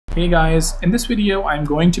Hey guys, in this video I'm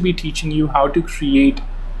going to be teaching you how to create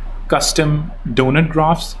custom donut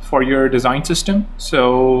graphs for your design system.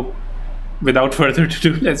 So without further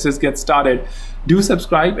ado, let's just get started. Do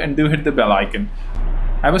subscribe and do hit the bell icon.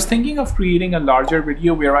 I was thinking of creating a larger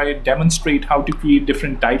video where I demonstrate how to create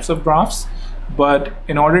different types of graphs, but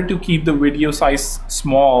in order to keep the video size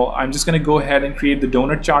small, I'm just going to go ahead and create the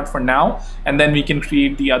donut chart for now, and then we can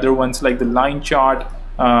create the other ones like the line chart,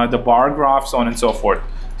 the bar graph, so on and so forth.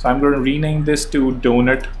 So I'm going to rename this to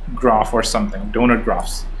donut graph or something, donut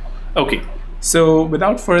graphs. Okay, so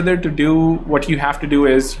without further ado, what you have to do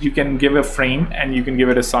is you can give a frame and you can give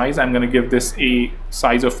it a size. I'm going to give this a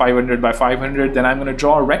size of 500 by 500. Then I'm going to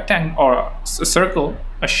draw a rectangle or a circle,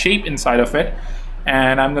 a shape inside of it.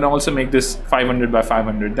 And I'm going to also make this 500 by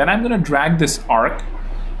 500. Then I'm going to drag this arc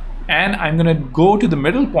and I'm going to go to the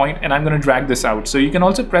middle point and I'm going to drag this out. So you can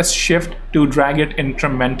also press shift to drag it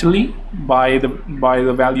incrementally by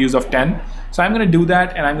the values of 10. So I'm going to do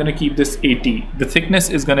that and I'm going to keep this 80. The thickness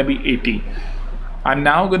is going to be 80. I'm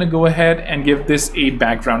now going to go ahead and give this a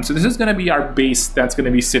background. So this is going to be our base that's going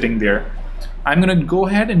to be sitting there. I'm going to go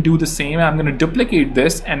ahead and do the same. I'm going to duplicate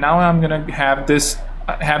this and now I'm going to have this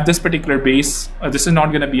particular base. This is not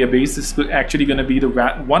going to be a base. This is actually going to be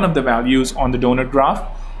one of the values on the donut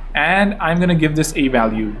graph. And I'm going to give this a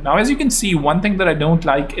value. Now, as you can see, one thing that I don't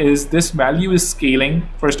like is this value is scaling.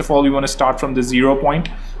 First of all, we want to start from the 0 point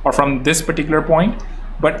or from this particular point,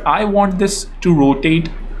 but I want this to rotate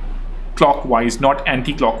clockwise, not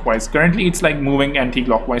anti-clockwise. Currently, it's like moving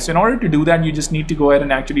anti-clockwise. So in order to do that, you just need to go ahead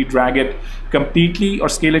and actually drag it completely or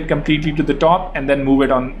scale it completely to the top and then move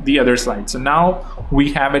it on the other side. So now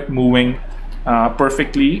we have it moving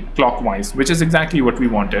perfectly clockwise, which is exactly what we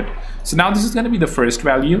wanted. So now this is going to be the first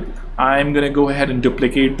value. I'm going to go ahead and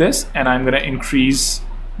duplicate this and I'm going to increase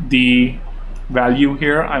the value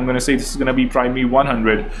here. I'm going to say this is going to be primary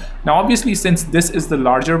 100. Now obviously, since this is the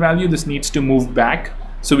larger value, this needs to move back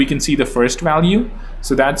so we can see the first value.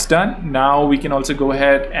 So that's done. Now we can also go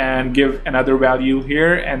ahead and give another value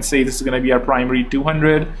here and say this is going to be our primary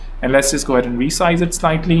 200, and let's just go ahead and resize it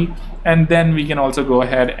slightly. And then we can also go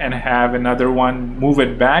ahead and have another one, move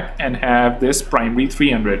it back and have this primary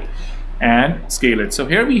 300 and scale it. So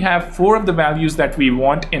here we have 4 of the values that we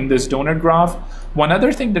want in this donut graph. One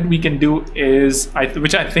other thing that we can do is,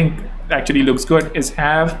 which I think actually looks good, is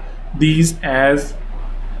have these as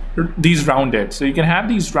these rounded. So you can have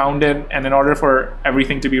these rounded, and in order for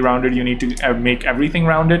everything to be rounded, you need to make everything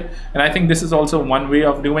rounded. And I think this is also one way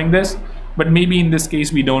of doing this, but maybe in this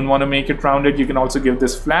case we don't want to make it rounded. You can also give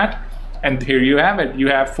this flat, and here you have it. You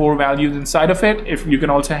have 4 values inside of it. If you can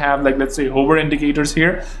also have, like, let's say hover indicators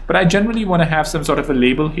here, but I generally want to have some sort of a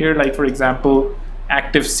label here, like for example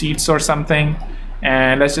active seats or something.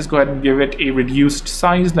 And let's just go ahead and give it a reduced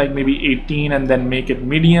size, like maybe 18, and then make it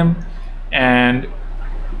medium. And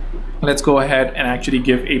let's go ahead and actually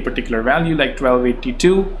give a particular value like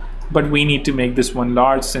 1282, but we need to make this one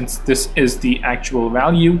large since this is the actual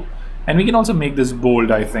value. And we can also make this bold,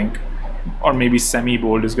 I think, or maybe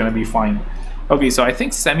semi-bold is going to be fine. Okay, so I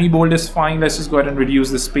think semi-bold is fine. Let's just go ahead and reduce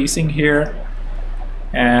the spacing here.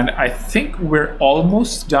 And I think we're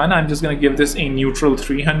almost done. I'm just going to give this a neutral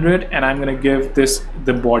 300, and I'm going to give this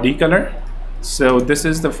the body color. So this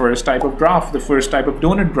is the first type of graph, the first type of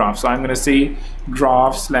donut graph. So I'm going to say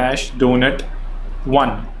graph slash donut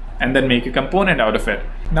 1 and then make a component out of it.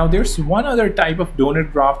 Now there's one other type of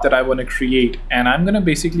donut graph that I want to create, and I'm going to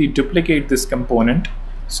basically duplicate this component.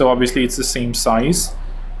 So obviously it's the same size,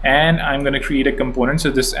 and I'm going to create a component.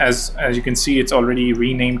 So this, as you can see, it's already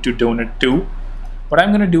renamed to donut 2. What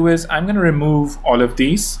I'm going to do is I'm going to remove all of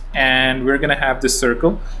these, and we're going to have this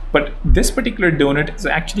circle. But this particular donut is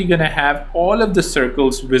actually going to have all of the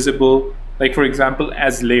circles visible, like for example,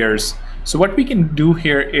 as layers. So what we can do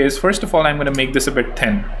here is, first of all, I'm going to make this a bit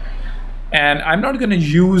thin. And I'm not going to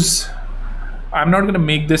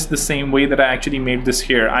make this the same way that I actually made this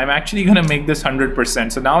here. I'm actually going to make this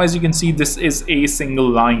 100%. So now, as you can see, this is a single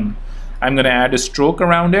line. I'm going to add a stroke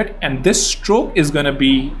around it, and this stroke is going to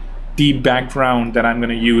be the background that I'm going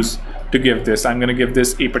to use to give this. I'm going to give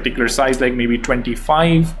this a particular size, like maybe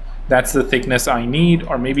 25. That's the thickness I need,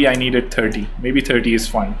 or maybe I need it 30. Maybe 30 is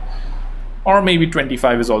fine, or maybe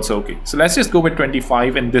 25 is also okay. So let's just go with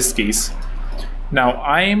 25 in this case. Now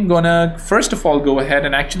I'm gonna first of all go ahead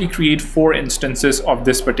and actually create 4 instances of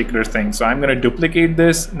this particular thing. So I'm gonna duplicate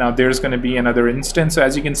this. Now there's gonna be another instance. So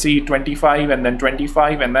as you can see, 25 and then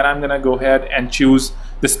 25, and then I'm gonna go ahead and choose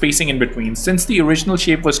the spacing in between. Since the original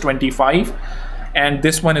shape was 25, and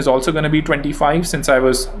this one is also going to be 25, since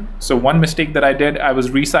so one mistake that I did, I was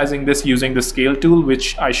resizing this using the scale tool,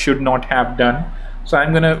 which I should not have done. So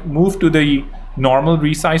I'm going to move to the normal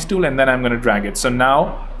resize tool, and then I'm going to drag it. So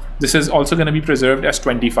now this is also going to be preserved as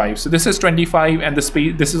 25. So this is 25, and the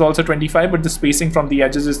space, this is also 25, but the spacing from the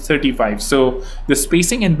edges is 35. So the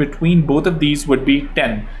spacing in between both of these would be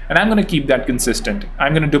 10, and I'm going to keep that consistent.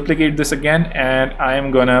 I'm going to duplicate this again, and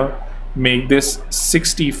I'm going to make this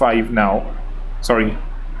 65 now. Sorry,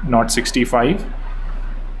 not 65.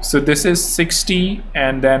 So this is 60,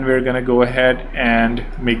 and then we're going to go ahead and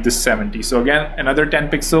make this 70. So again, another 10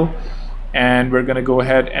 pixel, and we're going to go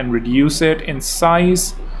ahead and reduce it in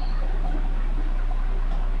size.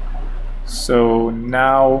 So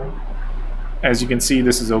now, as you can see,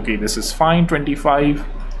 this is okay. This is fine. 25.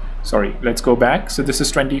 Sorry, let's go back. So this is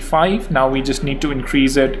 25. Now we just need to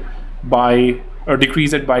increase it by, or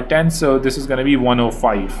decrease it by 10. So this is going to be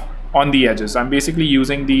 105 on the edges. I'm basically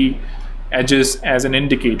using the edges as an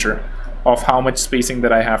indicator of how much spacing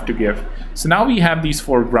that I have to give. So now we have these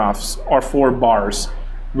 4 graphs, or 4 bars.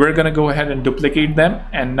 We're going to go ahead and duplicate them,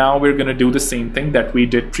 and now we're going to do the same thing that we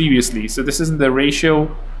did previously. So this is the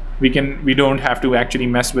ratio. We don't have to actually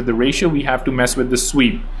mess with the ratio, we have to mess with the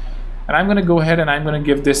sweep. And I'm going to go ahead and I'm going to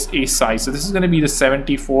give this a size. So this is going to be the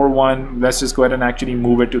 74 one. Let's just go ahead and actually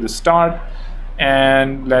move it to the start,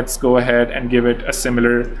 and let's go ahead and give it a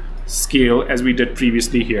similar scale as we did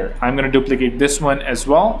previously here. I'm going to duplicate this one as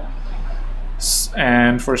well,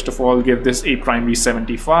 and first of all give this a primary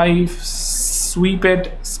 75, sweep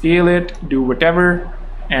it, scale it, do whatever,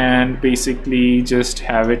 and basically just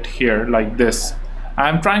have it here like this.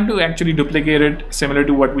 I'm trying to actually duplicate it similar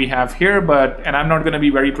to what we have here, and I'm not going to be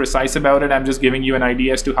very precise about it. I'm just giving you an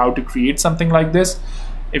idea as to how to create something like this.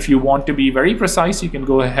 If you want to be very precise, you can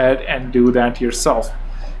go ahead and do that yourself.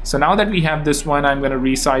 So now that we have this one, I'm going to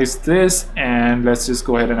resize this, and let's just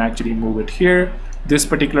go ahead and actually move it here. This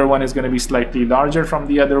particular one is going to be slightly larger from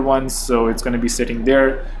the other ones, so it's going to be sitting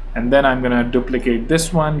there. And then I'm going to duplicate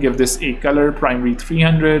this one, give this a color, primary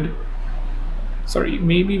 300. Sorry,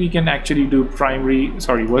 maybe we can actually do primary,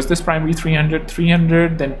 sorry, was this primary 300?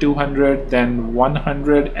 300, then 200, then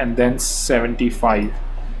 100, and then 75.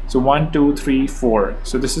 So 1, 2, 3, 4.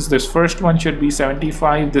 So this first one should be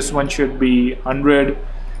 75, this one should be 100,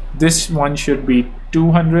 this one should be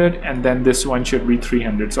 200, and then this one should be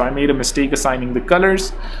 300. So I made a mistake assigning the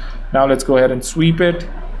colors. Now let's go ahead and sweep it,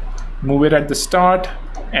 move it at the start,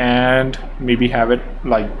 and maybe have it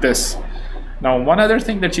like this. Now one other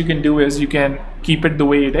thing that you can do is you can keep it the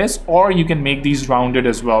way it is, or you can make these rounded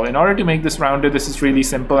as well. In order to make this rounded, this is really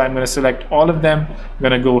simple. I'm going to select all of them. I'm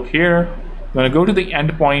going to go here, I'm going to go to the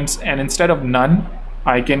endpoints, and instead of none,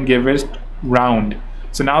 I can give it round.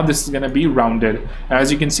 So now this is going to be rounded.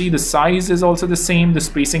 As you can see, the size is also the same, the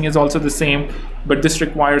spacing is also the same, but this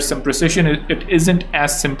requires some precision. It isn't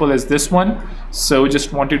as simple as this one. So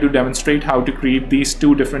just wanted to demonstrate how to create these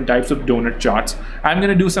 2 different types of donut charts. I'm going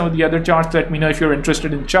to do some of the other charts. Let me know if you're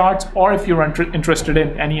interested in charts, or if you're interested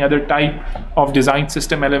in any other type of design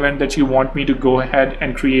system element that you want me to go ahead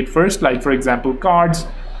and create first, like for example cards,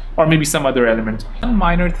 or maybe some other element. One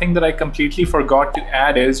minor thing that I completely forgot to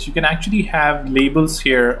add is you can actually have labels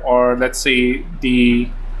here, or let's say the,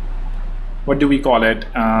 what do we call it?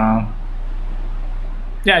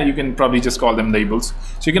 Yeah, you can probably just call them labels.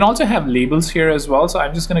 So you can also have labels here as well. So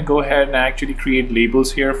I'm just going to go ahead and actually create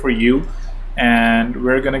labels here for you. And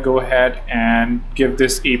we're going to go ahead and give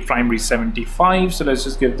this a primary 75. So let's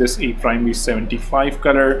just give this a primary 75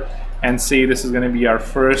 color and say this is going to be our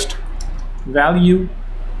first value.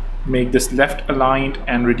 Make this left aligned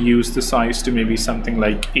and reduce the size to maybe something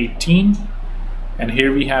like 18. And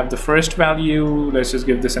here we have the first value. Let's just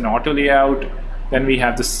give this an auto layout. Then we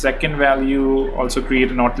have the second value, also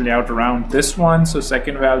create an auto layout around this one. So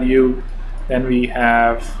second value, then we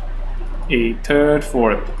have a third,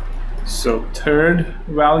 fourth. So third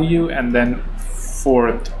value, and then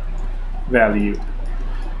fourth value.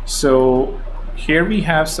 So here we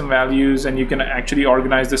have some values, and you can actually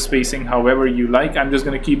organize the spacing however you like. I'm just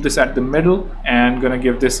going to keep this at the middle and going to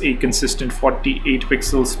give this a consistent 48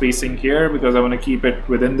 pixel spacing here because I want to keep it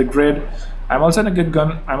within the grid. I'm also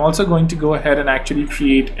going to go ahead and actually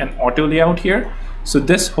create an auto layout here. So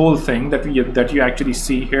this whole thing that you actually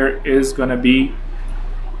see here is going to be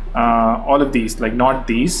all of these, like not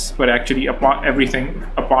these, but actually everything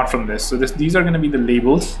apart from this. So these are going to be the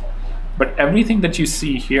labels. But everything that you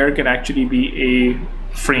see here can actually be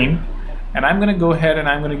a frame. And I'm going to go ahead and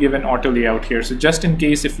I'm going to give an auto layout here. So just in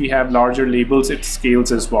case if we have larger labels, it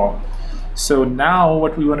scales as well. So now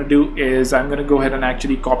what we want to do is I'm going to go ahead and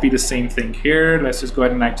actually copy the same thing here. Let's just go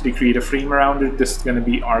ahead and actually create a frame around it. This is going to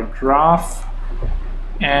be our graph.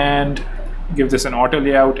 And give this an auto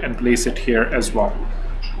layout and place it here as well.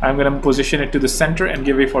 I'm going to position it to the center and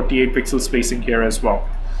give a 48 pixel spacing here as well.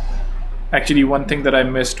 Actually, one thing that I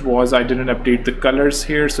missed was I didn't update the colors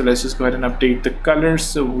here. So let's just go ahead and update the colors.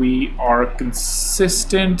 So we are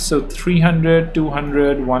consistent. So 300,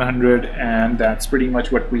 200, 100, and that's pretty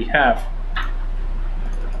much what we have.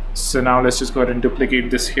 So now let's just go ahead and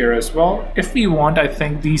duplicate this here as well. If we want, I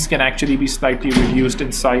think these can actually be slightly reduced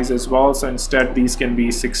in size as well. So instead, these can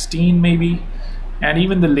be 16 maybe. And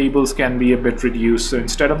even the labels can be a bit reduced. So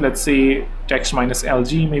instead of, let's say, text minus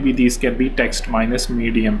LG, maybe these can be text minus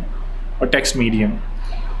medium or text medium.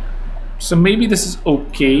 So maybe this is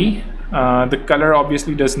okay. The color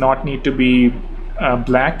obviously does not need to be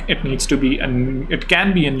black. It needs to be, it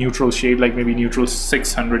can be a neutral shade, like maybe neutral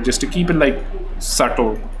 600, just to keep it like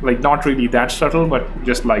subtle, like not really that subtle, but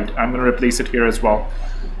just light. I'm going to replace it here as well.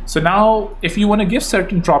 So now if you want to give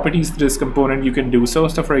certain properties to this component, you can do so.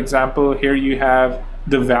 So for example, here you have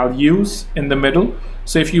the values in the middle.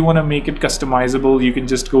 So if you want to make it customizable, you can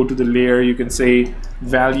just go to the layer, you can say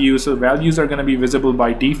values. So values are going to be visible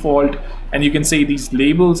by default, and you can say these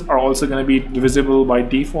labels are also going to be visible by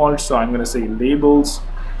default. So I'm going to say labels,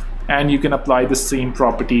 and you can apply the same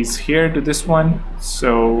properties here to this one.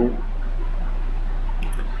 So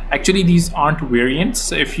actually these aren't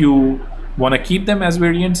variants. If you want to keep them as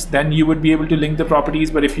variants, then you would be able to link the properties.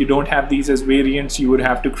 But if you don't have these as variants, you would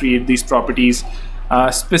have to create these properties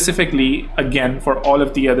specifically again for all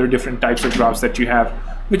of the other different types of graphs that you have,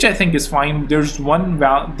 which I think is fine. There's one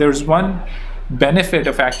benefit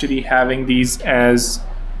of actually having these as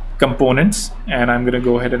components, and I'm going to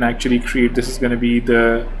go ahead and actually create, this is going to be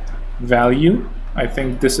the value. I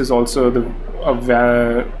think this is also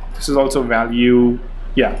this is also value.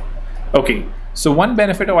 Yeah, okay. So one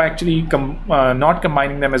benefit of actually not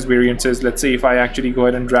combining them as variants is, let's say if I actually go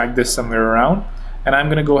ahead and drag this somewhere around, and I'm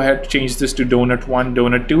going to go ahead and change this to donut 1,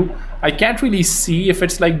 donut 2. I can't really see if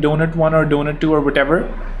it's like donut 1 or donut 2 or whatever.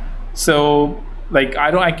 So like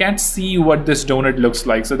I can't see what this donut looks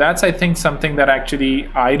like. So that's, I think, something that actually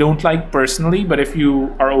I don't like personally. But if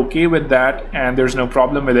you are okay with that and there's no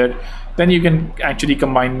problem with it, then you can actually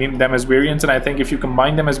combine them as variants. And I think if you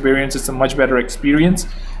combine them as variants, it's a much better experience.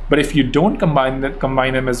 But if you don't combine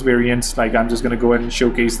them as variants, like I'm just going to go ahead and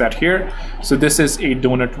showcase that here. So this is a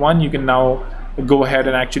donut 1. You can now go ahead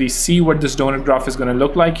and actually see what this donut graph is going to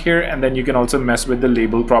look like here, and then you can also mess with the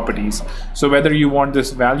label properties. So whether you want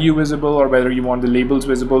this value visible or whether you want the labels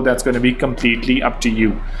visible, that's going to be completely up to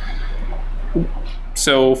you.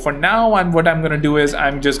 So for now, what I'm going to do is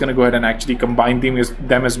I'm just going to go ahead and actually combine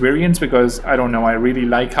them as variants, because I don't know, I really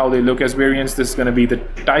like how they look as variants. This is going to be the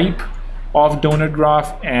type of donut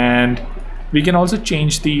graph, and we can also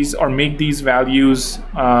change these or make these values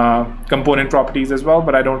component properties as well,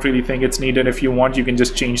 but I don't really think it's needed. If you want, you can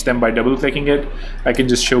just change them by double clicking it. I can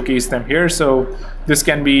just showcase them here. So this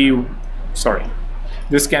can be,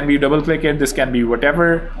 this can be double click it, this can be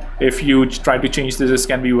whatever. If you try to change this, this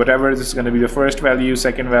can be whatever. This is going to be the first value,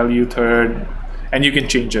 second value, third, and you can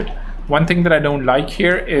change it. One thing that I don't like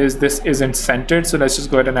here is this isn't centered. So let's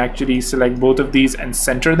just go ahead and actually select both of these and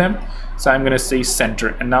center them. So I'm going to say center,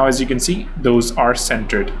 and now as you can see, those are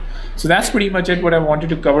centered. So that's pretty much it, what I wanted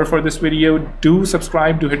to cover for this video. Do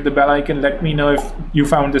subscribe, do hit the bell icon. Let me know if you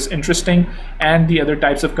found this interesting and the other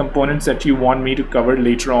types of components that you want me to cover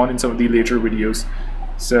later on in some of the later videos.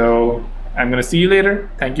 So I'm going to see you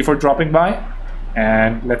later. Thank you for dropping by,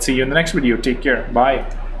 and let's see you in the next video. Take care.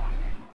 Bye.